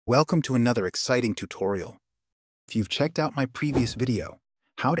Welcome to another exciting tutorial. If you've checked out my previous video,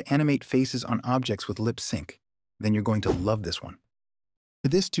 how to animate faces on objects with lip sync, then you're going to love this one. For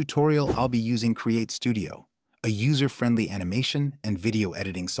this tutorial, I'll be using CreateStudio, a user-friendly animation and video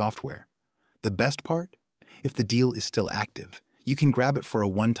editing software. The best part? If the deal is still active, you can grab it for a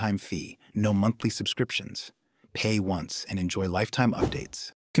one-time fee, no monthly subscriptions. Pay once and enjoy lifetime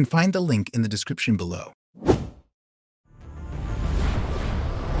updates. You can find the link in the description below.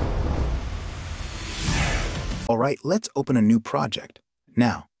 Alright, let's open a new project.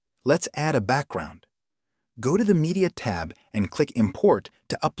 Now, let's add a background. Go to the Media tab and click Import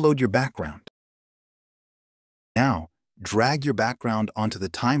to upload your background. Now, drag your background onto the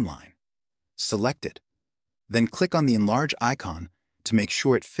timeline. Select it. Then click on the enlarge icon to make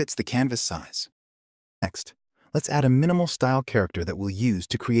sure it fits the canvas size. Next, let's add a minimal style character that we'll use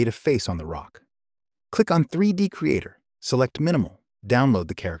to create a face on the rock. Click on 3D Creator, select Minimal, download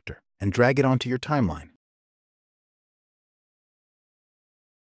the character, and drag it onto your timeline.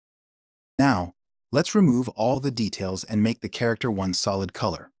 Now, let's remove all the details and make the character one solid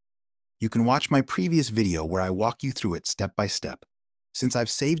color. You can watch my previous video where I walk you through it step by step. Since I've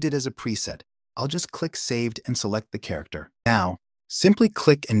saved it as a preset, I'll just click Saved and select the character. Now, simply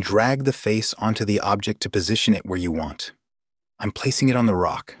click and drag the face onto the object to position it where you want. I'm placing it on the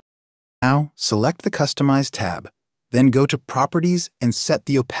rock. Now, select the Customize tab, then go to Properties and set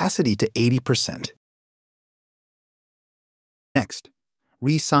the opacity to 80%. Next,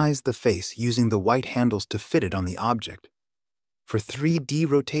 resize the face using the white handles to fit it on the object. For 3D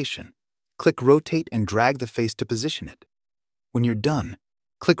rotation, click Rotate and drag the face to position it. When you're done,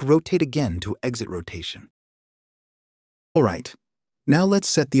 click Rotate again to exit rotation. Alright, now let's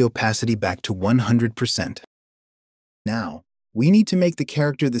set the opacity back to 100%. Now, we need to make the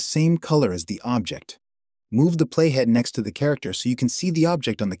character the same color as the object. Move the playhead next to the character so you can see the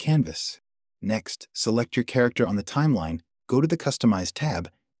object on the canvas. Next, select your character on the timeline, go to the Customize tab,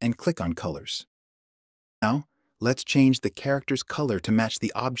 and click on Colors. Now, let's change the character's color to match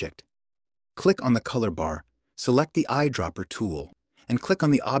the object. Click on the color bar, select the eyedropper tool, and click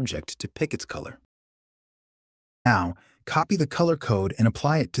on the object to pick its color. Now, copy the color code and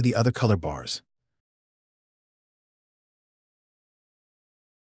apply it to the other color bars.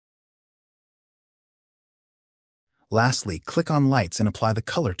 Lastly, click on Lights and apply the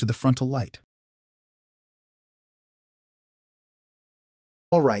color to the frontal light.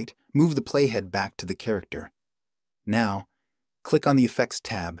 Alright, move the playhead back to the character. Now, click on the Effects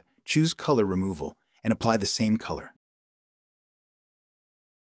tab, choose Color Removal, and apply the same color.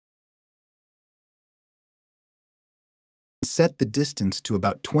 Set the distance to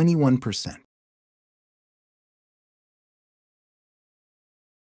about 21%.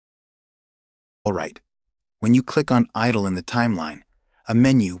 Alright, when you click on Idle in the timeline, a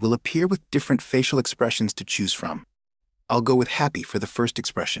menu will appear with different facial expressions to choose from. I'll go with Happy for the first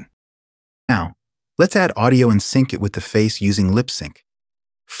expression. Now, let's add audio and sync it with the face using lip sync.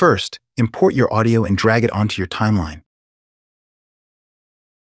 First, import your audio and drag it onto your timeline.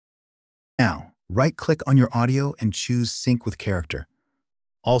 Now, right-click on your audio and choose Sync with Character.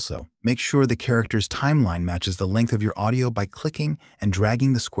 Also, make sure the character's timeline matches the length of your audio by clicking and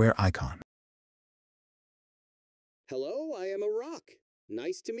dragging the square icon. Hello, I am a rock.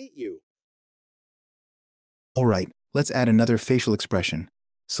 Nice to meet you. Alright, let's add another facial expression.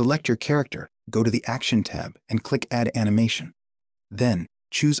 Select your character, go to the Action tab, and click Add Animation. Then,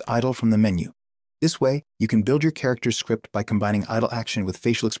 choose Idle from the menu. This way, you can build your character's script by combining idle action with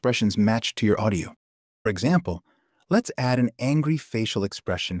facial expressions matched to your audio. For example, let's add an angry facial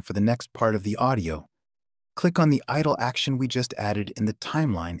expression for the next part of the audio. Click on the idle action we just added in the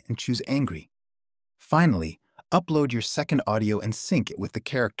timeline and choose Angry. Finally, upload your second audio and sync it with the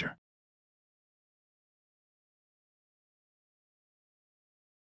character.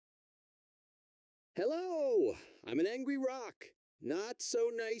 Hello, I'm an angry rock. Not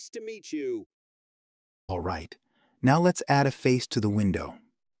so nice to meet you. Alright, now let's add a face to the window.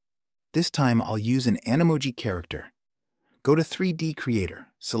 This time I'll use an Animoji character. Go to 3D Creator,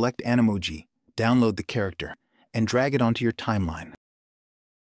 select Animoji, download the character, and drag it onto your timeline.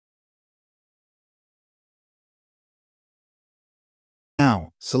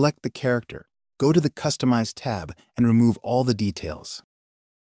 Now, select the character, go to the Customize tab, and remove all the details.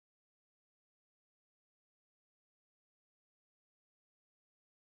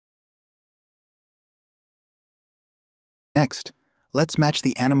 Next, let's match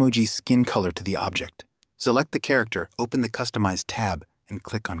the Animoji skin color to the object. Select the character, open the Customize tab, and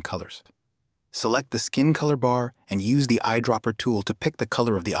click on Colors. Select the Skin Color bar and use the eyedropper tool to pick the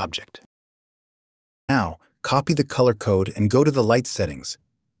color of the object. Now, copy the color code and go to the light settings.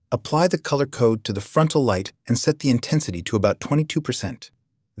 apply the color code to the frontal light and set the intensity to about 22%.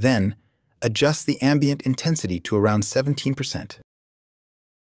 Then, adjust the ambient intensity to around 17%.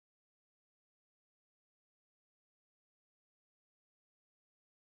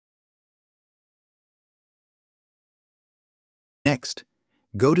 Next,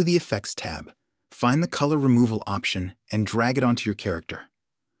 go to the Effects tab, find the Color Removal option, and drag it onto your character.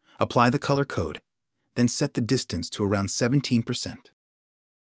 Apply the color code, then set the distance to around 17%.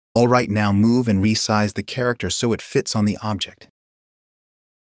 All right, now move and resize the character so it fits on the object.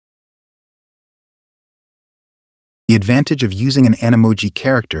 The advantage of using an Animoji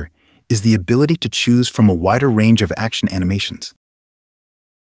character is the ability to choose from a wider range of action animations.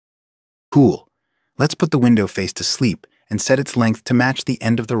 Cool. Let's put the window face to sleep and set its length to match the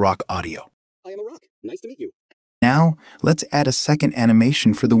end of the rock audio. I am a rock. Nice to meet you. Now, let's add a second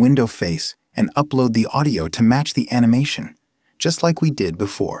animation for the window face and upload the audio to match the animation, just like we did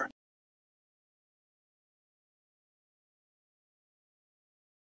before.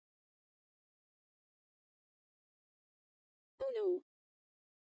 Oh no.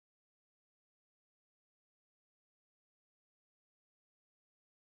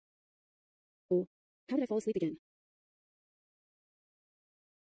 Oh, how did I fall asleep again?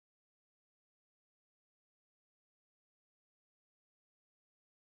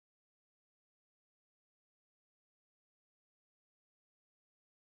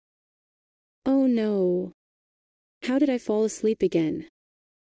 Oh no. How did I fall asleep again?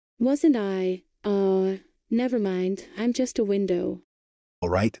 Wasn't I? Never mind. I'm just a window. All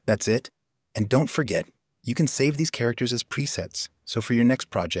right, that's it. And don't forget, you can save these characters as presets. So for your next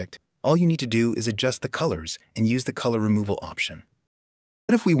project, all you need to do is adjust the colors and use the color removal option.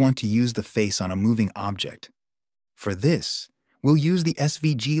 What if we want to use the face on a moving object? For this, we'll use the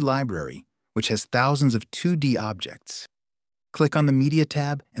SVG library, which has thousands of 2D objects. Click on the Media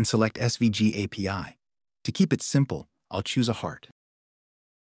tab and select SVG API. To keep it simple, I'll choose a heart.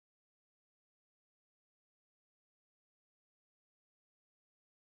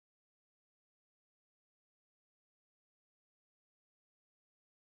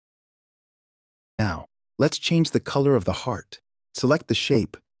 Now, let's change the color of the heart. Select the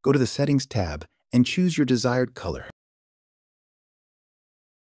shape, go to the Settings tab, and choose your desired color.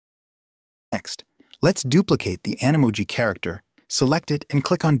 Next, let's duplicate the Animoji character. Select it and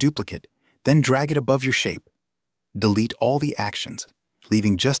click on Duplicate, then drag it above your shape. Delete all the actions,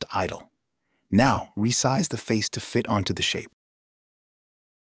 leaving just idle. Now, resize the face to fit onto the shape.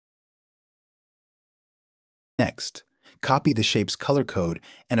 Next, copy the shape's color code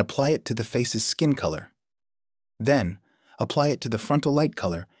and apply it to the face's skin color. Then, apply it to the frontal light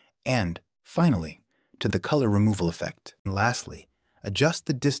color and, finally, to the color removal effect. And lastly, adjust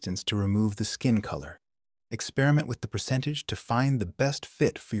the distance to remove the skin color. Experiment with the percentage to find the best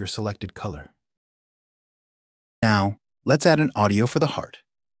fit for your selected color. Now, let's add an audio for the heart.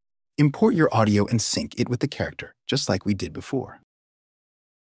 Import your audio and sync it with the character, just like we did before.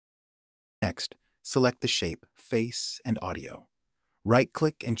 Next, select the shape, face, and audio.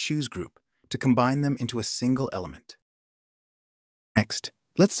 Right-click and choose Group to combine them into a single element. Next,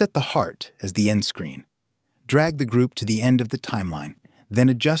 let's set the heart as the end screen. Drag the group to the end of the timeline, then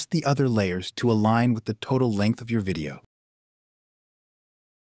adjust the other layers to align with the total length of your video.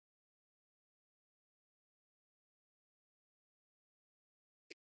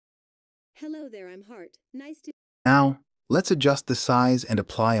 Hello there, I'm Heart. Nice to... Now, let's adjust the size and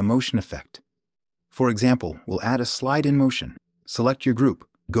apply a motion effect. For example, we'll add a slide in motion. Select your group,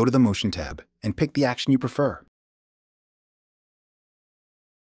 go to the Motion tab, and pick the action you prefer.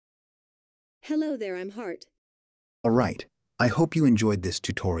 Hello there, I'm Heart. All right, I hope you enjoyed this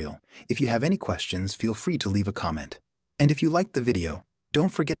tutorial. If you have any questions, feel free to leave a comment. And if you liked the video, don't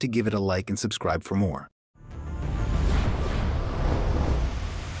forget to give it a like and subscribe for more.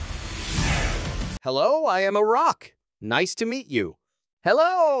 Hello, I am a rock. Nice to meet you.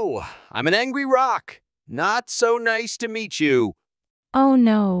 Hello, I'm an angry rock. Not so nice to meet you. Oh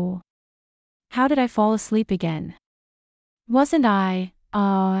no. How did I fall asleep again? Wasn't I?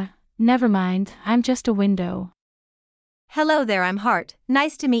 Never mind. I'm just a window. Hello there, I'm Heart.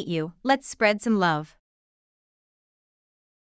 Nice to meet you. Let's spread some love.